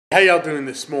How y'all doing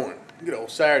this morning? Good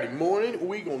old Saturday morning.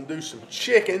 We gonna do some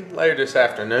chicken later this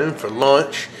afternoon for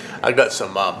lunch. I got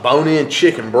some bone-in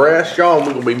chicken breast, y'all.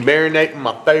 We're gonna be marinating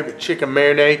my favorite chicken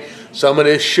marinade. Some of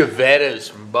this Chiavetta's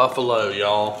from Buffalo,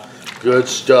 y'all. Good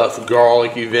stuff,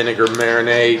 garlicky vinegar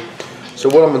marinade. So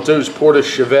what I'm gonna do is pour the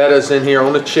Chiavetta's in here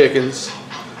on the chickens.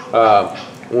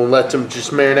 We'll let them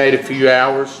just marinate a few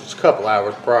hours, just a couple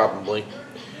hours probably.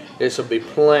 This will be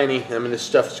plenty. I mean, this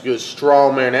stuff is good,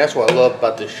 strong marinade. That's what I love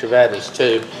about the Chiavettas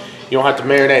too. You don't have to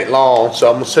marinate long. So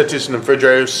I'm gonna set this in the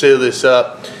refrigerator, seal this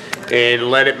up,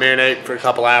 and let it marinate for a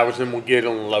couple hours. Then we'll get it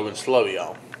on low and slow,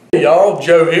 y'all. Hey y'all,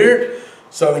 Joe here,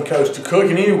 Southern Coast of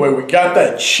Cooking. Anyway, we got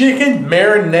that chicken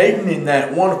marinating in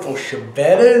that wonderful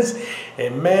Chiavetta's,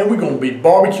 and man, we're gonna be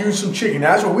barbecuing some chicken.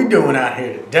 That's what we're doing out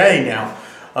here today. Now,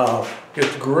 got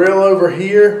the grill over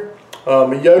here,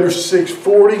 my Yoder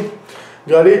 640.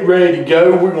 Got it ready to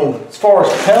go. We're going, as far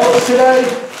as pellets today,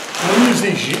 we use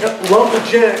these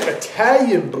Lumberjack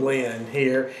Italian blend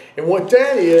here. And what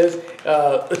that is,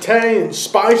 Italian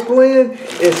spice blend.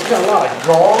 It's got a lot of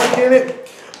garlic in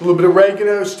it, a little bit of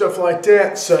oregano, stuff like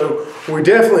that. So we're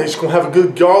definitely just going to have a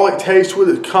good garlic taste with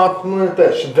it to complement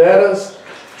that Chiavetta's.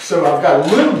 So I've got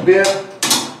a little bit,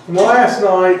 last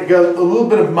night I got a little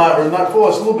bit of my, or not full,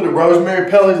 it's a little bit of rosemary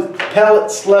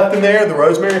pellets left in there, the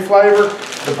rosemary flavor.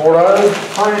 The Bordeaux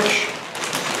French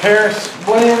Paris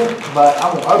blend, but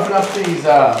I'm gonna open up these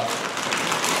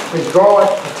garlic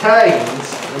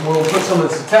Italians, and we'll put some of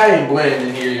this Italian blend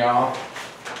in here, y'all.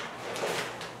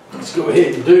 Let's go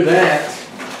ahead and do that.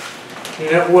 And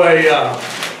that way,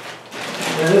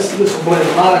 and this will blend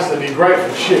nicely, be great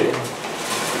for chicken.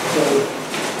 So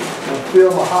I'll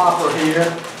fill my hopper here,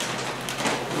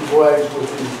 these ways with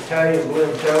these Italian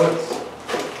blend pellets.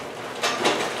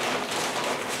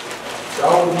 So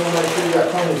always want to make sure you got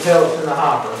plenty of pellets in the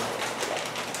hopper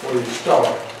before you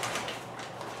start.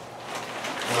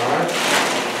 Alright,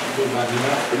 good about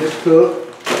enough for this cook,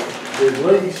 at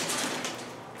least.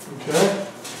 Okay,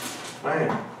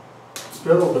 man,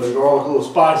 still a little bit of garlic, little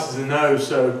spices in those,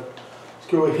 so let's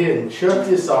go ahead and shut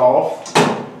this off,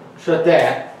 shut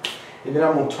that, and then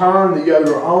I'm going to turn the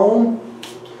Yoder on.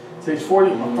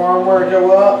 640, my firmware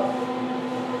go up,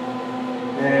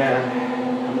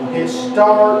 and I'm going to hit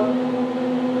start.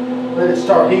 Let it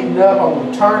start heating up. I'm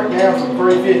going to turn it down from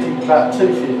 350 to about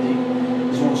 250.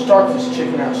 Because we're going to start this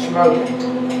chicken out smoking.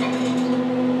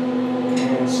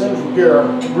 And as soon as we get our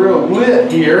grill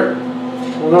lit here,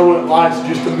 we'll know when it lights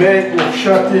just a minute. We'll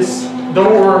shut this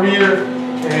door here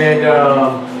and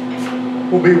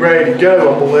we'll be ready to go.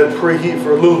 I'm going to let it preheat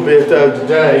for a little bit though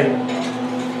today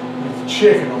with the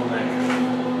chicken on there.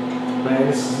 Man,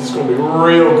 this is going to be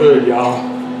real good,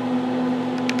 y'all.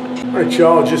 Alright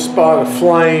y'all, just spot a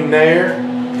flame there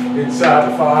inside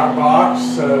the firebox,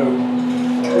 so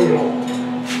we're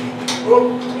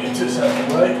going to get this out of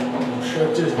the way. I'm going to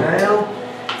shut this down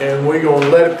and we're going to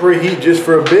let it preheat just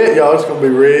for a bit, y'all. It's going to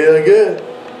be really good.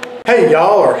 Hey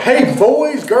y'all, or hey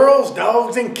boys, girls,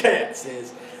 dogs, and cats,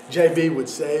 as JB would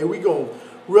say. We're going to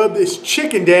rub this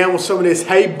chicken down with some of this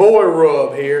Hey Boy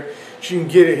rub here. You can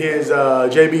get it his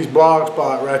JB's blog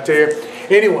spot right there.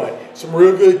 Anyway, some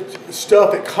real good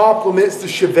stuff that complements the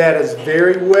Chiavetta's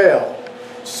very well.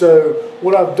 So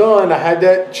what I've done, I had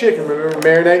that chicken, remember,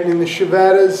 marinating in the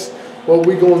Chiavetta's. What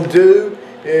we're going to do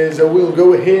is we'll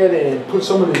go ahead and put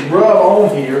some of this rub on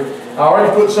here. I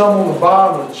already put some on the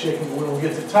bottom of the chicken, but we're going to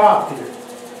get the top here.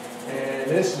 And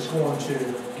this is going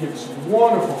to give some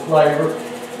wonderful flavor.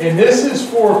 And this is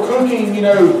for cooking, you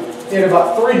know, at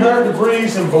about 300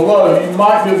 degrees and below. You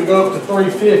might be able to go up to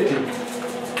 350.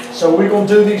 So we're going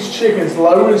to do these chickens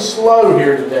low and slow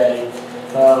here today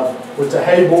with the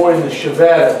Hey Boy and the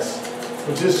Chiavetta's.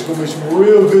 But this is going to be some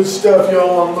real good stuff,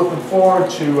 y'all. I'm looking forward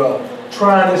to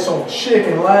trying this on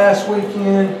chicken last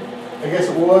weekend. I guess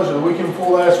it was, or the weekend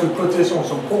before last, we put this on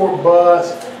some pork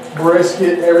butts,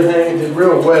 brisket, everything. It did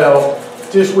real well.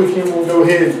 This weekend we'll go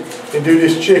ahead and do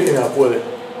this chicken up with it.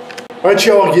 Alright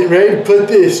y'all, getting ready to put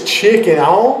this chicken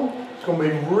on. It's going to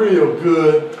be real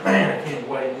good. Man, I can't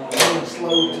wait. I'm really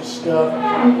slow with this stuff.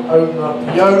 Open up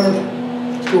the Yoder.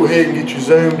 Let's go ahead and get you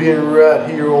zoomed in right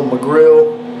here on my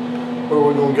grill. Where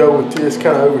we're going to go with this,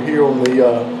 kind of over here on the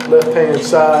left-hand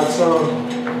side some.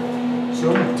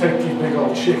 So I'm going to take these big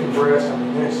old chicken breasts. I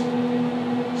mean, there's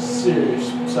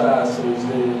serious size to these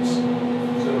dudes. See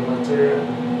them right there?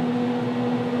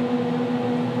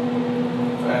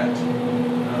 Fat.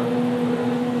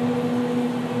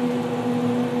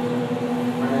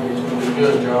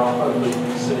 Good job. Hopefully you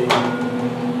can see.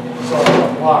 Sorry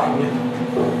about blocking it.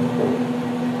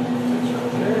 It's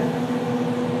right there.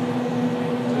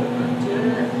 Right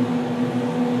there.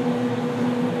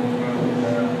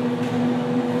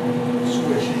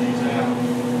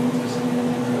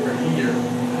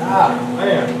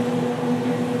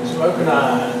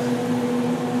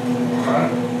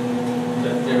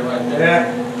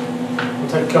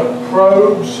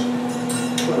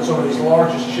 on some of these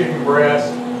largest chicken breasts,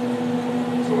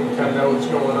 so we can kind of know what's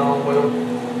going on with them.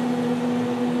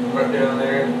 Right down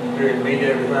there, here to meet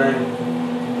everything.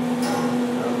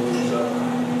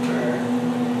 There.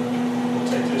 We'll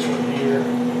take this one here,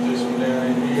 put this one down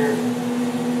in here.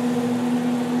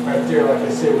 Right there, like I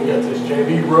said, we got this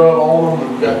JV rub on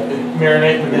them. We've got the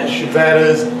marinade with that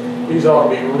Chiavettas. These ought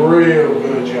to be real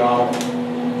good, y'all.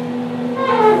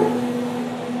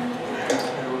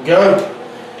 There we go.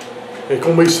 It's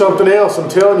gonna be something else, I'm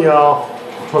telling y'all.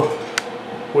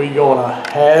 We're gonna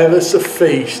have us a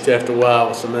feast after a while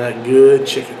with some of that good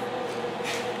chicken.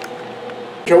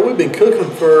 Okay, we've been cooking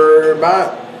for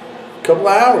about a couple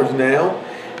of hours now.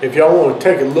 If y'all want to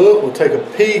take a look, we'll take a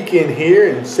peek in here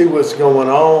and see what's going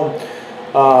on.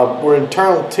 We're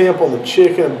internal temp on the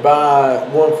chicken by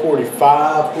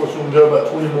 145. Of course, we'll go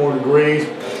about 20 more degrees.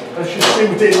 Let's just see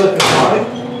what they look like.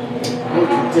 Look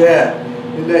at that.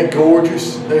 Isn't that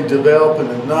gorgeous? They're developing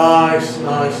a nice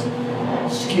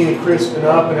skin crisping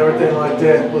up and everything like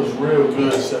that. It looks real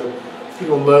good. So we're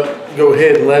going to go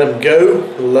ahead and let them go.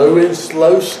 Low and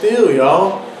slow still,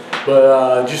 y'all.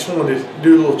 But just wanted to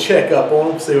do a little checkup on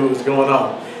them, see what was going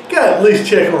on. Got to at least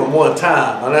check on them one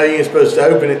time. I know you ain't supposed to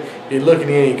open it. You're looking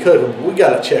in and cooking, but we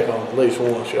got to check on them at least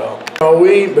once, y'all. We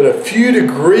ain't but a few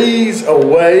degrees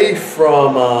away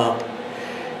from our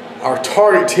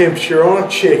target temperature on a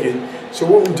chicken. So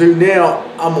what we'll do now,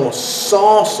 I'm going to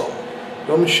sauce them. I'm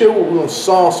going to show you what we're going to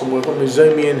sauce them with. Let me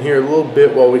zoom in here a little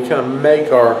bit while we kind of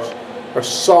make our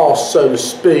sauce, so to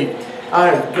speak. I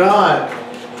have got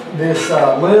this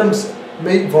Lem's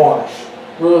meat varnish.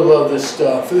 Really love this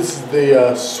stuff. This is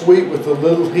the sweet with a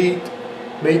little heat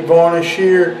meat varnish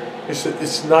here. It's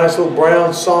a nice little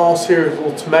brown sauce here, with a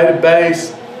little tomato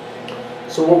base.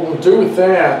 So what we'll do with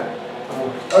that,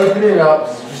 open it up.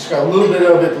 Just got a little bit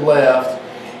of it left.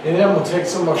 And then I'm going to take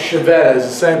some of my Chiavettas, the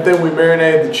same thing we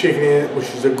marinated the chicken in, which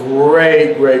is a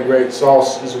great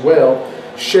sauce as well.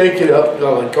 Shake it up,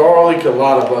 got a lot of garlic, a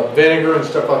lot of vinegar and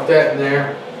stuff like that in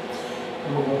there.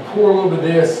 And we're going to pour a little bit of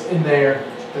this in there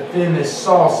to thin this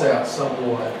sauce out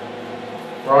somewhat.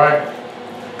 Right?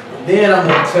 And then I'm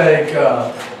going to take,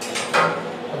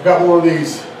 I've got one of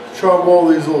these charcoal,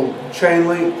 these little chain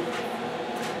link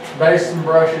basin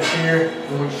brushes here,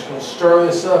 and we're just going to stir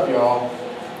this up, y'all.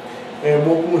 And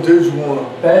what we'll do is we want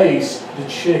to baste the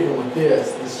chicken with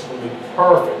this. This is going to be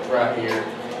perfect right here.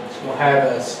 It's going to have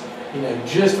us, you know,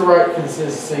 just the right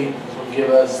consistency. It's going to give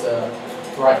us the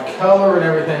right color and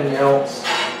everything else.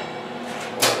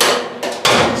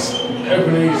 Let's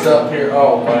open these up here.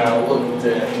 Oh wow, look at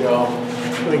that, y'all.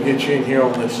 Let me get you in here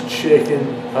on this chicken.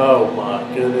 Oh my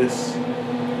goodness.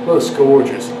 Looks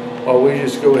gorgeous. Well, we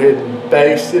just go ahead and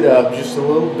baste it up just a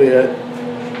little bit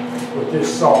with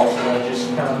this sauce that I just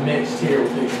kind of mixed here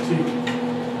with these two.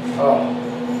 Oh,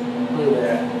 look at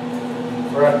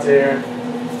that. Right there.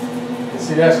 And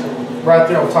see, that's right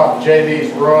there on top of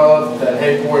JV's rub, that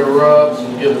Head Boy rubs,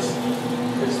 will give us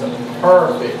just the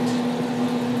perfect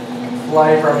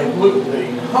flavor. I mean, look at the,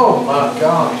 oh my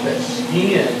gosh, that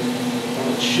skin on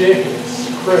the chicken is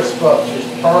crisp up just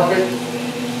perfect.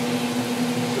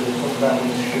 So we put that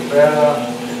with the Chiavetta.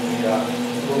 We got a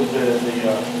little bit of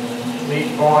the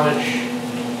meat varnish,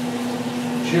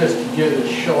 just to get it,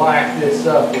 shellac this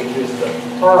up with just a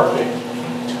perfect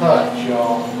touch,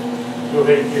 y'all. Go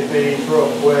ahead and get these real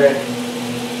quick,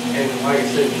 and like I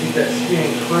said, keep that skin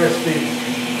crispy.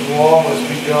 As long as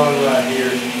we done right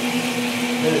here,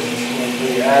 this is going to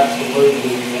be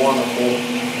absolutely wonderful.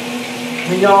 I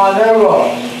mean, y'all, I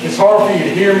know it's hard for you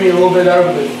to hear me a little bit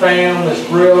over the fan on this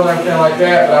grill and everything like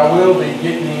that, but I will be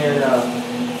getting in,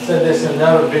 said this in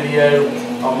another video,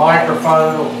 a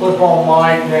microphone, a clip-on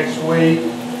mic next week.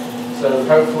 So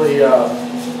hopefully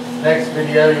next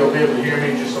video you'll be able to hear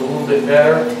me just a little bit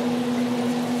better.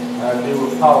 I do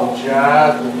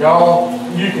apologize, but y'all,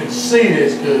 you can see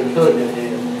this good cooking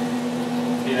here.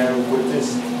 You know, with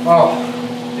this,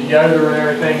 the Yoder and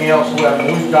everything else.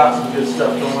 We've got some good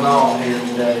stuff going on here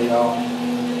today, y'all.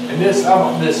 And this,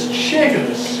 this chicken,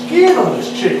 the skin on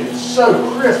this chicken is so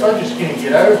crisp, I just can't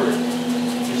get over it.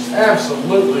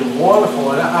 Absolutely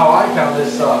wonderful, and I like how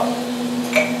this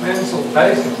man, this little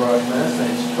basin brush, man, this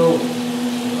thing's cool.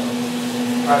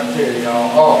 Right there,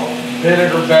 y'all. Oh,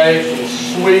 vinegar base, a little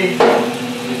sweet,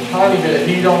 a tiny bit of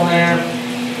heat on there.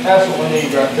 That's what we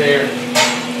need right there.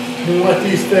 We'll let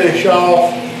these finish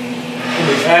off. It'll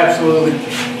be absolutely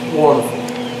wonderful.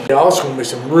 Y'all, it's going to be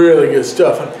some really good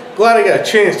stuff. I'm glad I got a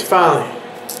chance to finally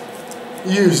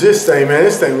use this thing, man.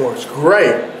 This thing works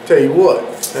great. Tell you what,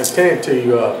 I can't tell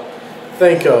you,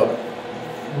 think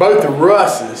both the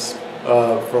Russes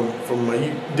from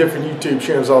different YouTube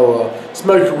channels, all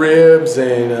smoked ribs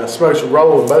and smoked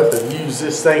roll, and both have used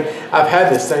this thing. I've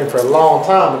had this thing for a long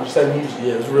time, I just haven't used it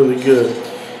yet. It's really good.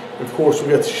 And of course, we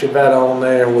got the Chiavetta on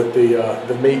there with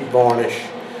the meat varnish.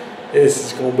 This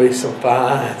is gonna be some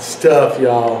fine stuff,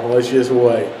 y'all. Let's just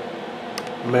wait.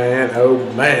 Man, oh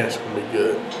man, it's gonna be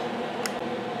good.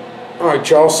 All right,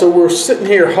 y'all. So we're sitting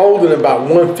here holding about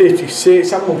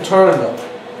 156. I'm gonna turn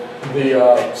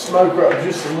the smoker up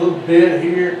just a little bit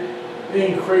here.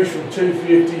 Increase from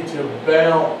 250 to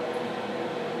about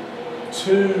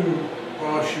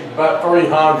about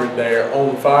 300 there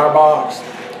on the firebox,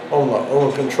 on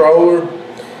the controller.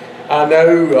 I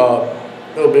know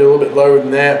it'll be a little bit lower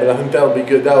than that, but I think that'll be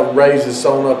good. That'll raise this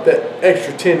on up that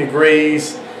extra 10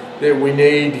 degrees that we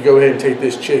need to go ahead and take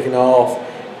this chicken off,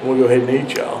 and we'll go ahead and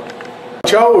eat, y'all.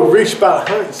 Y'all, we've reached about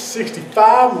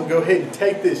 165. We'll go ahead and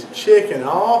take this chicken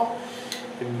off,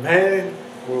 and man,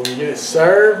 we'll get it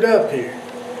served up here.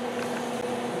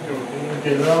 Go ahead and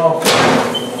get it off.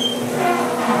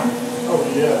 Oh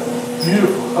yeah,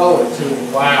 beautiful color to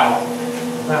it. Wow,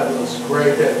 that looks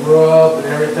great. That rub and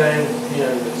everything, you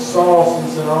know, the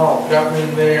sauces and all got me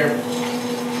in there.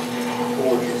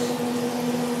 Gorgeous.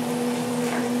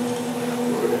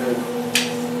 Go ahead.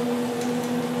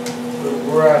 Look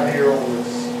right here on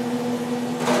this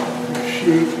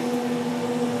sheet.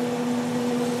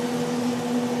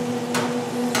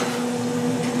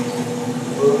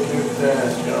 Look at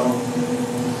that, y'all.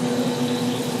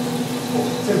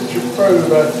 Temperature probably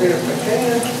about 10 if I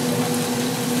can.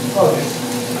 Oh, just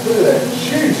look at that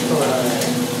juice coming out of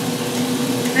there.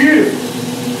 Beautiful.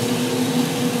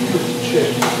 Beautiful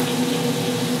chicken.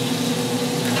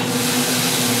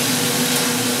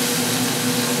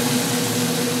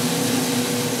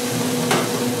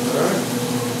 Alright.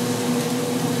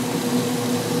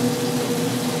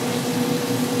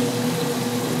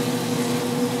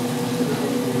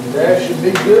 That should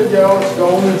be good, y'all. Let's go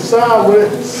on inside with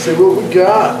it and see what we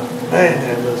got. Man,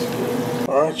 that looks good.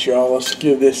 Alright, y'all, let's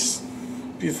give this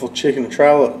beautiful chicken a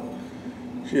try. Look,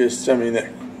 just, I mean,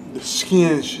 the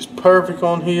skin is just perfect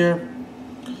on here.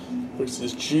 Looks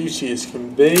as juicy as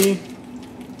can be.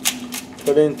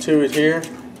 Put into it here.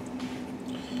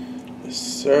 Yes,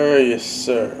 sir, yes,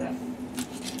 sir.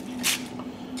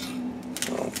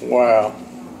 Oh, wow.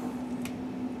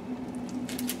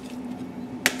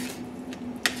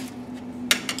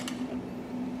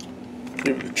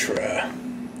 Give it a try.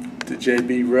 The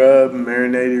JB rub,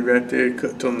 marinated right there,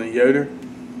 cooked on the Yoder.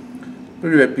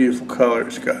 Look at that beautiful color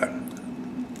it's got.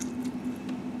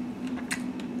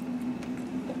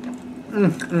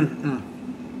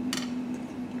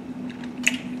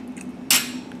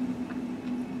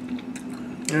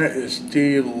 That is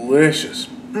delicious.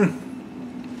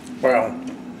 Wow.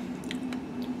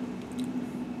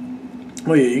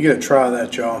 Well, yeah, you gotta try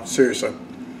that, y'all. Seriously.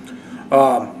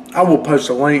 I will post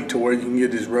a link to where you can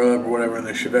get this rub or whatever in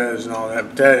the Chiavettas and all that.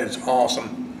 But that is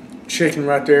awesome. Chicken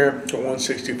right there to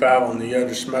 165 on the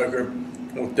Yoder Smoker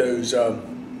with those the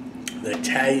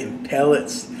Italian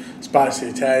pellets, spicy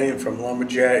Italian from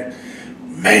Lumberjack.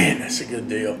 Man, that's a good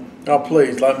deal. Y'all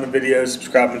please like my videos,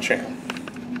 subscribe to my channel.